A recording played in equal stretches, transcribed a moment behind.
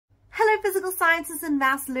physical sciences and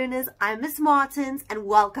maths learners, I'm Miss Martins and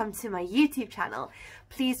welcome to my YouTube channel.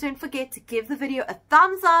 Please don't forget to give the video a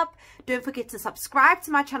thumbs up. Don't forget to subscribe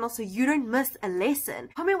to my channel so you don't miss a lesson.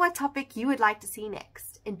 Comment what topic you would like to see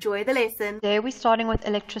next. Enjoy the lesson. Today we're starting with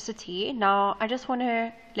electricity. Now I just want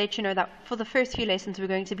to let you know that for the first few lessons we're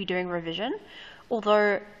going to be doing revision.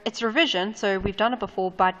 Although it's revision, so we've done it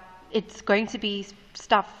before, but it's going to be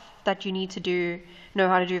stuff that you need to know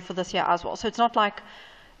how to do for this year as well. So it's not like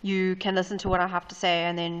you can listen to what I have to say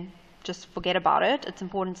and then just forget about it. It's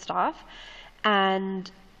important stuff. And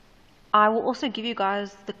I will also give you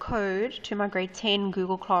guys the code to my grade 10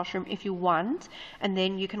 Google Classroom if you want, and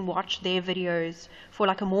then you can watch their videos for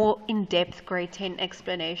like a more in-depth grade 10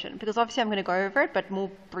 explanation, because obviously I'm going to go over it, but more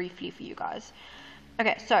briefly for you guys.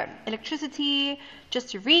 Okay, so electricity, just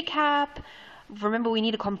to recap, remember we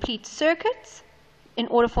need a complete circuit in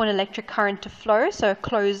order for an electric current to flow, so a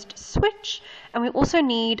closed switch, and we also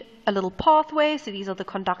need a little pathway, so these are the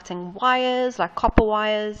conducting wires like copper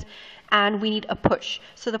wires, and we need a push.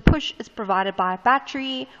 So the push is provided by a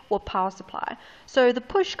battery or power supply. So the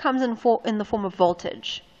push comes in the form of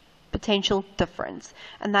voltage, potential difference,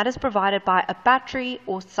 and that is provided by a battery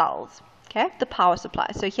or cells. Okay, the power supply.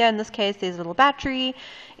 So here in this case there's a little battery.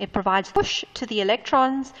 It provides push to the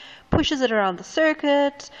electrons, pushes it around the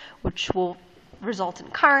circuit, which will result in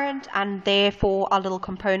current, and therefore our little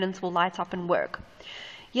components will light up and work.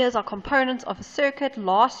 Here's our components of a circuit.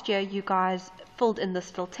 Last year you guys filled in this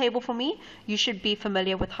little table for me. You should be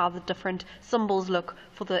familiar with how the different symbols look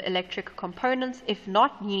for the electric components. If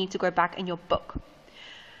not, you need to go back in your book.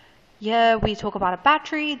 Here we talk about a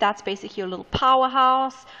battery. That's basically your little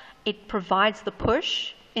powerhouse. It provides the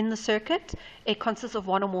push in the circuit. It consists of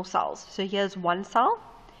one or more cells. So here's one cell,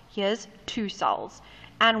 here's two cells.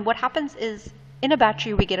 And what happens is in a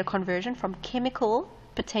battery we get a conversion from chemical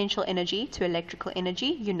potential energy to electrical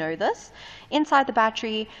energy. You know this. Inside the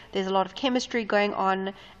battery there's a lot of chemistry going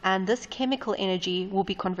on, and this chemical energy will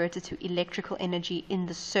be converted to electrical energy in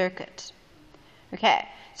the circuit. Okay,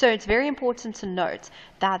 so it's very important to note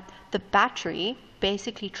that the battery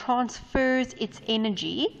basically transfers its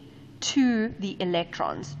energy to the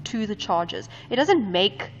electrons, to the charges. It doesn't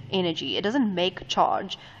make energy, it doesn't make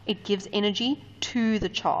charge, it gives energy to the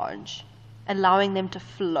charge, allowing them to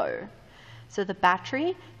flow. So the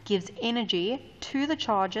battery gives energy to the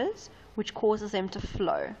charges, which causes them to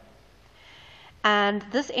flow. And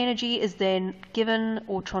this energy is then given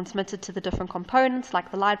or transmitted to the different components, like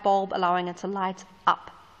the light bulb, allowing it to light up.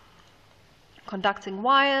 Conducting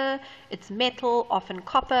wire, it's metal, often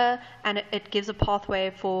copper, and it gives a pathway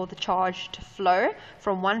for the charge to flow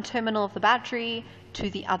from one terminal of the battery to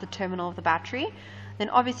the other terminal of the battery. Then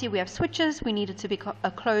obviously we have switches. We need it to be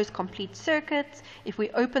a closed complete circuit. If we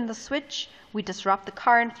open the switch, we disrupt the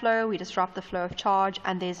current flow, we disrupt the flow of charge,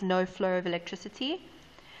 and there's no flow of electricity.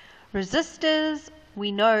 Resistors,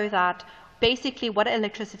 we know that basically what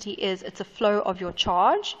electricity is, it's a flow of your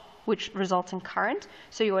charge, which results in current.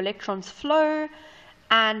 So your electrons flow,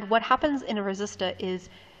 and what happens in a resistor is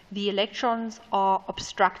the electrons are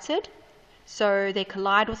obstructed, so they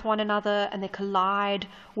collide with one another, and they collide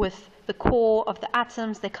with the core of the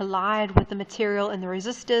atoms, they collide with the material in the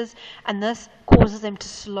resistors, and this causes them to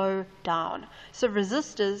slow down. So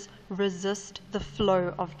resistors resist the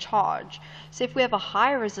flow of charge. So if we have a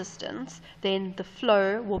high resistance, then the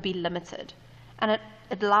flow will be limited, and it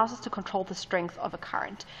allows us to control the strength of a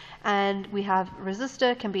current. And we have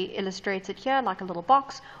resistor can be illustrated here like a little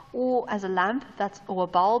box, or as a lamp, or a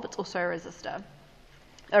bulb, it's also a resistor.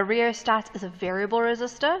 A rheostat is a variable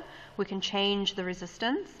resistor. We can change the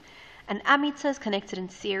resistance. An ammeter is connected in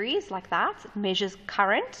series like that. It measures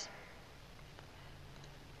current.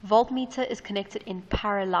 Voltmeter is connected in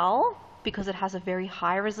parallel because it has a very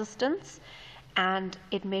high resistance, and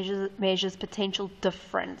it measures potential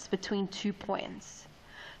difference between 2 points.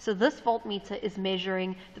 So this voltmeter is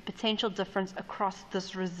measuring the potential difference across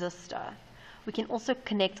this resistor. We can also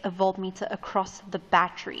connect a voltmeter across the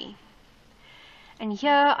battery. And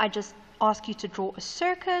here I just ask you to draw a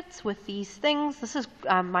circuit with these things. This is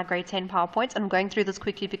my grade 10 PowerPoint. I'm going through this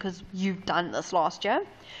quickly because you've done this last year.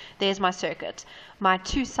 There's my circuit. My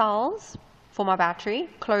two cells for my battery,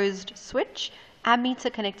 closed switch,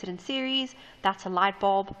 ammeter connected in series, that's a light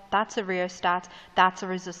bulb, that's a rheostat, that's a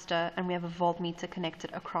resistor, and we have a voltmeter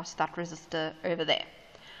connected across that resistor over there.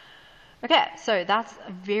 Okay, so that's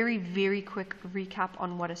a very, very quick recap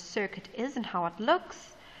on what a circuit is and how it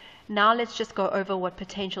looks. Now let's just go over what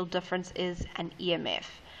potential difference is and EMF.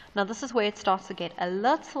 Now this is where it starts to get a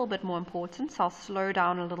little bit more important, so I'll slow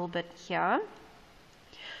down a little bit here.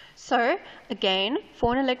 So again,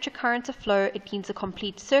 for an electric current to flow, it needs a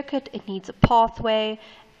complete circuit, it needs a pathway,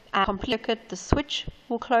 And complete circuit, the switch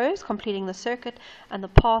will close, completing the circuit, and the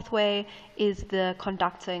pathway is the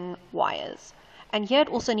conducting wires. And here it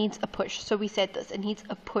also needs a push. So we said this, it needs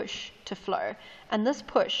a push to flow. And this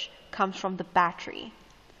push comes from the battery.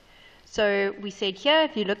 So we said here,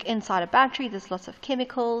 if you look inside a battery, there's lots of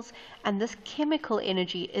chemicals, and this chemical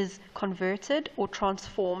energy is converted or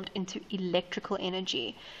transformed into electrical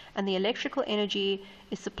energy. And the electrical energy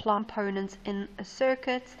is supply components in a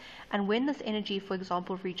circuit, and when this energy, for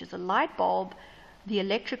example, reaches a light bulb, the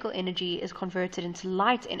electrical energy is converted into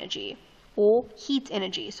light energy or heat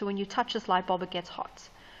energy. So when you touch this light bulb, it gets hot.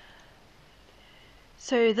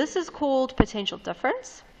 So this is called potential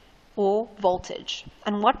difference or voltage.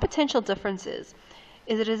 And what potential difference is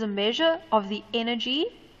it is a measure of the energy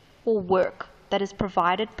or work that is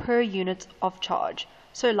provided per unit of charge.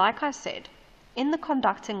 So like I said, in the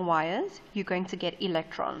conducting wires, you're going to get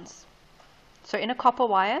electrons. So in a copper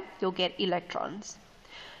wire, you'll get electrons.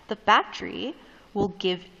 The battery will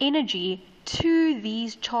give energy to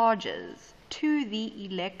these charges, to the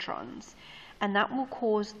electrons, and that will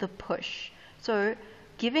cause the push. So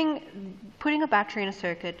putting a battery in a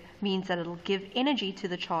circuit means that it'll give energy to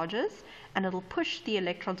the charges and it'll push the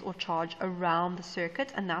electrons or charge around the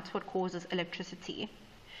circuit, and that's what causes electricity.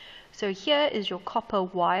 So here is your copper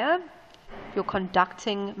wire, your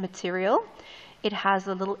conducting material. It has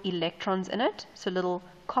the little electrons in it, so little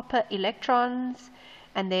copper electrons,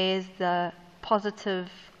 and there's the positive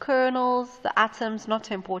kernels, the atoms, not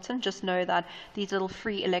too important, just know that these little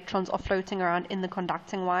free electrons are floating around in the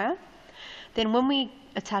conducting wire. Then when we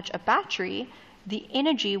attach a battery, the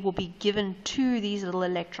energy will be given to these little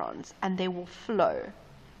electrons and they will flow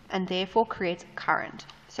and therefore create current.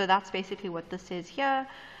 So that's basically what this is here.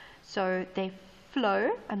 So they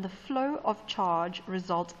flow, and the flow of charge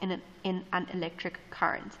results in an electric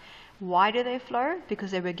current. Why do they flow?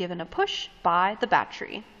 Because they were given a push by the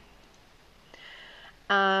battery.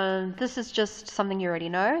 And this is just something you already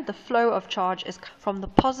know. The flow of charge is from the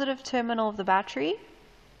positive terminal of the battery.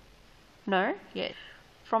 No? Yes.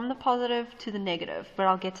 From the positive to the negative, but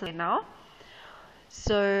I'll get to that now.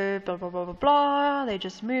 So, blah, blah, blah, blah, blah. They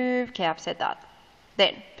just move. Okay, I've said that.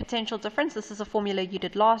 Then, potential difference. This is a formula you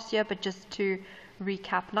did last year, but just to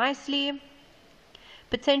recap nicely.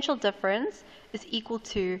 Potential difference is equal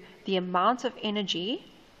to the amount of energy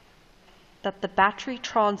that the battery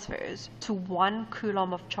transfers to 1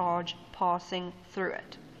 coulomb of charge passing through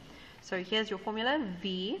it. So here's your formula.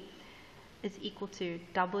 V is equal to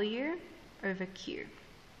W over Q.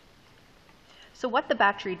 So what the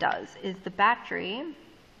battery does is the battery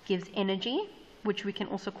gives energy, which we can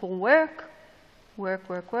also call work,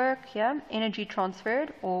 yeah, energy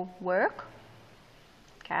transferred or work,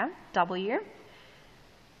 okay, W,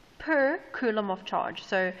 per coulomb of charge.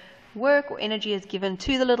 So work or energy is given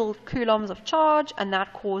to the little coulombs of charge, and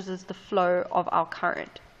that causes the flow of our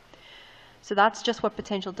current. So that's just what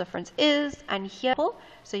potential difference is. And here,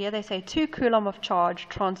 so here they say 2 coulomb of charge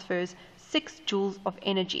transfers 6 joules of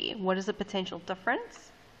energy. What is the potential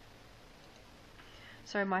difference?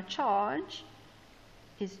 So my charge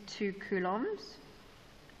is 2 coulombs.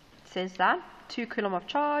 It says that 2 coulomb of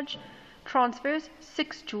charge transfers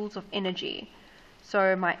 6 joules of energy.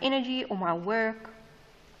 So my energy or my work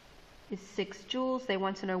is 6 joules. They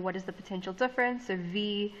want to know what is the potential difference. So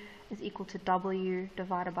V is equal to W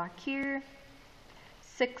divided by Q.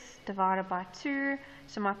 6 divided by 2.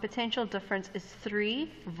 So my potential difference is 3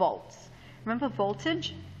 volts. Remember,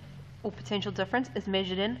 voltage or potential difference is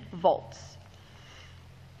measured in volts.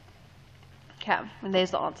 Okay, and there's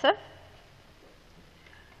the answer.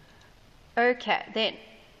 Okay, then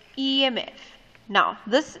EMF. Now,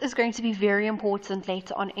 this is going to be very important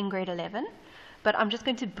later on in grade 11, but I'm just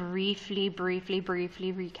going to briefly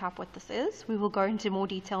recap what this is. We will go into more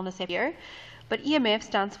detail in this video, but EMF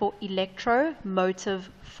stands for electromotive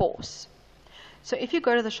force. So if you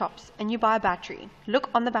go to the shops and you buy a battery, look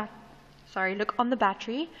on the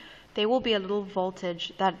battery, there will be a little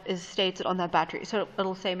voltage that is stated on that battery. So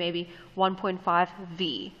it'll say maybe 1.5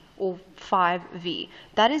 V or 5 V.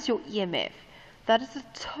 That is your EMF. That is the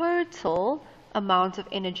total amount of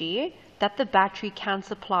energy that the battery can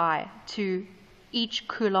supply to each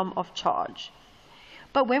coulomb of charge.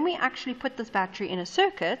 But when we actually put this battery in a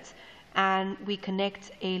circuit and we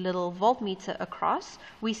connect a little voltmeter across,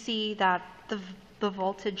 we see that the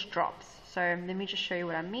voltage drops. So let me just show you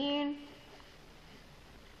what I mean.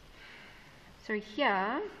 So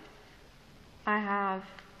here I have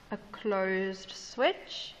a closed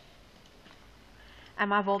switch and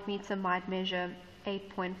my voltmeter might measure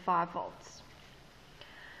 8.5 volts.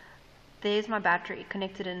 There's my battery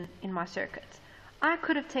connected in my circuit. I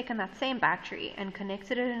could have taken that same battery and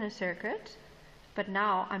connected it in a circuit but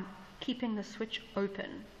now I'm keeping the switch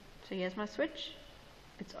open. So here's my switch,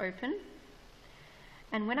 it's open.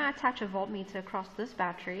 And when I attach a voltmeter across this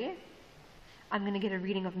battery, I'm going to get a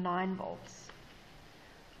reading of 9 volts.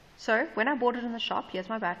 So when I bought it in the shop, here's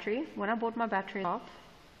my battery. When I bought my battery off,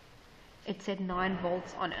 it said 9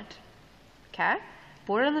 volts on it. Okay?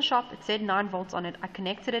 Bought it in the shop, it said 9 volts on it. I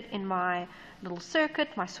connected it in my little circuit.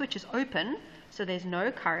 My switch is open, so there's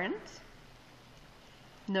no current,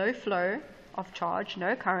 no flow of charge,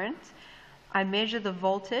 no current. I measure the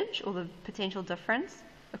voltage or the potential difference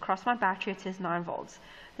across my battery. It says 9 volts.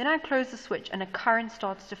 Then I close the switch and a current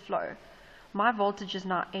starts to flow. My voltage is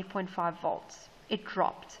now 8.5 volts. It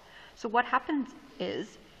dropped. So what happens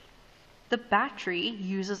is the battery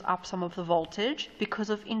uses up some of the voltage because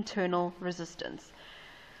of internal resistance.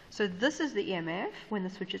 So this is the EMF when the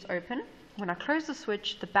switch is open. When I close the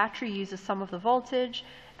switch, the battery uses some of the voltage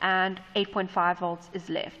and 8.5 volts is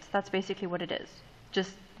left. That's basically what it is.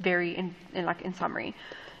 Just very in summary.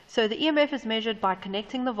 So the EMF is measured by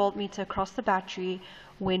connecting the voltmeter across the battery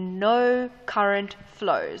when no current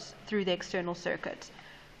flows through the external circuit.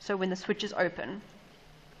 So when the switch is open.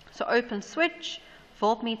 So open switch,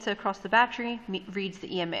 voltmeter across the battery reads the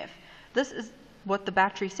EMF. This is what the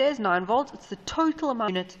battery says, 9 volts. It's the total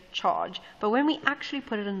amount of unit charge. But when we actually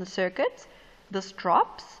put it in the circuit, this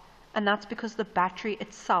drops, and that's because the battery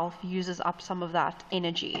itself uses up some of that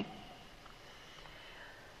energy.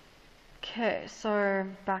 Okay, so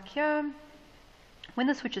back here, when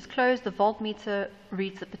the switch is closed, the voltmeter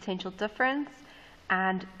reads the potential difference,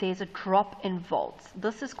 and there's a drop in volts.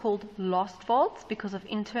 This is called lost volts because of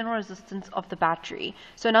internal resistance of the battery.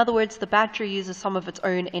 So in other words, the battery uses some of its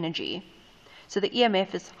own energy. So the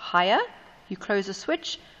EMF is higher. You close the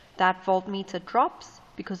switch, that voltmeter drops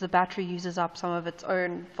because the battery uses up some of its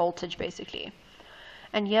own voltage basically.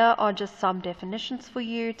 And here are just some definitions for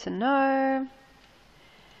you to know.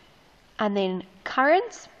 And then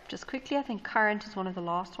current, just quickly, I think current is one of the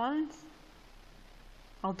last ones.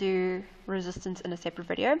 I'll do resistance in a separate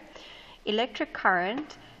video. Electric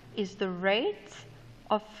current is the rate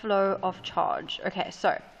of flow of charge. Okay,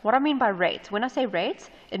 so what I mean by rate, when I say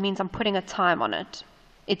rate, it means I'm putting a time on it.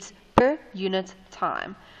 It's per unit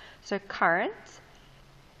time. So current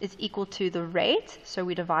is equal to the rate, so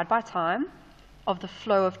we divide by time, of the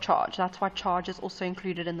flow of charge. That's why charge is also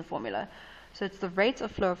included in the formula. So it's the rate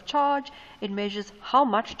of flow of charge. It measures how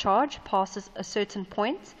much charge passes a certain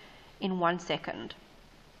point in 1 second.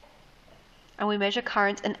 And we measure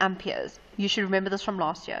current in amperes. You should remember this from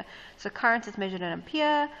last year. So current is measured in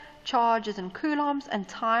ampere, charge is in coulombs, and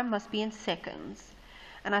time must be in seconds.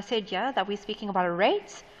 And I said, yeah, that we're speaking about a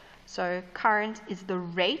rate. So current is the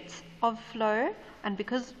rate of flow. And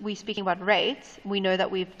because we're speaking about rates, we know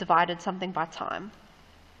that we've divided something by time.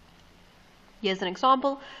 Here's an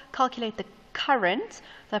example. Calculate the current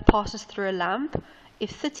that passes through a lamp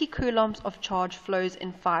if 30 coulombs of charge flows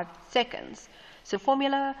in 5 seconds. So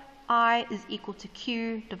formula, I is equal to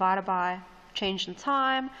Q divided by change in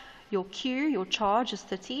time. Your Q, your charge, is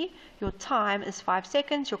 30. Your time is 5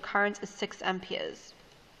 seconds. Your current is 6 amperes.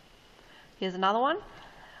 Here's another one.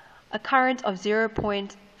 A current of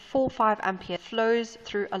 0.45 ampere flows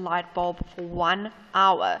through a light bulb for 1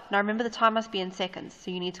 hour. Now remember, the time must be in seconds, so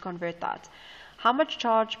you need to convert that. How much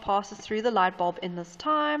charge passes through the light bulb in this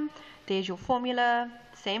time? There's your formula,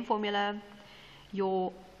 same formula.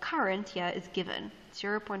 Your current here is given,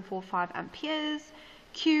 0.45 amperes.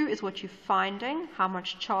 Q is what you're finding, how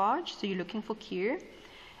much charge, so you're looking for Q.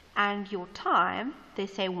 And your time, they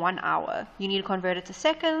say 1 hour. You need to convert it to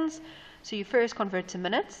seconds, so you first convert to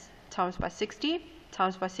minutes, times by 60,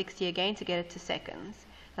 times by 60 again to get it to seconds.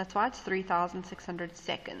 That's why it's 3,600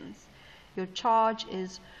 seconds. Your charge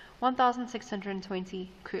is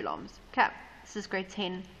 1,620 coulombs. Okay, this is grade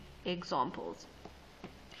 10 examples.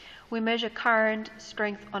 We measure current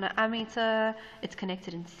strength on an ammeter. It's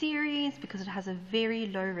connected in series because it has a very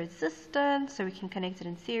low resistance, so we can connect it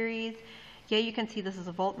in series. Here you can see this is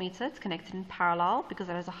a voltmeter. It's connected in parallel because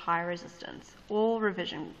it has a high resistance. All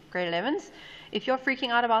revision, grade 11s. If you're freaking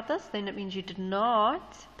out about this, then it means you did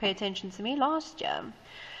not pay attention to me last year.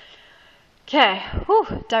 Okay,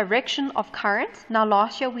 direction of current. Now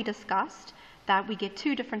last year we discussed that we get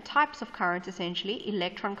 2 different types of current essentially,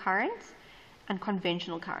 electron current and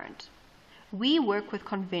conventional current. We work with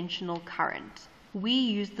conventional current. We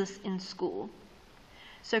use this in school.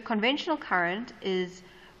 So conventional current is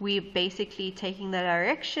we're basically taking the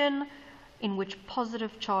direction in which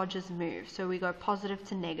positive charges move. So we go positive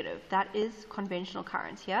to negative. That is conventional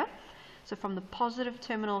current here. So from the positive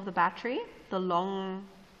terminal of the battery, the long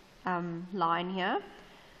line here,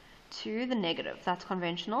 to the negative. That's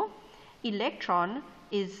conventional. Electron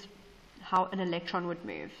is how an electron would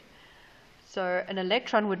move. So an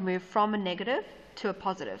electron would move from a negative to a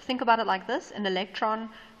positive. Think about it like this. An electron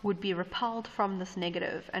would be repelled from this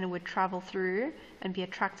negative and it would travel through and be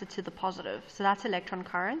attracted to the positive. So that's electron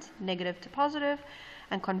current, negative to positive,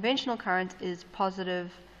 and conventional current is positive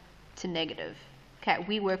to negative. Okay,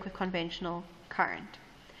 we work with conventional current.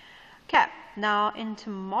 Okay, now in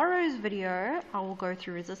tomorrow's video, I will go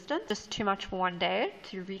through resistance. Just too much for one day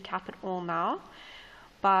to recap it all now.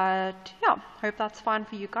 But yeah, hope that's fine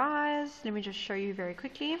for you guys. Let me just show you very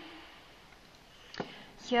quickly.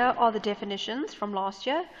 Here are the definitions from last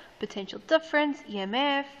year: potential difference,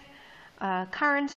 EMF, current.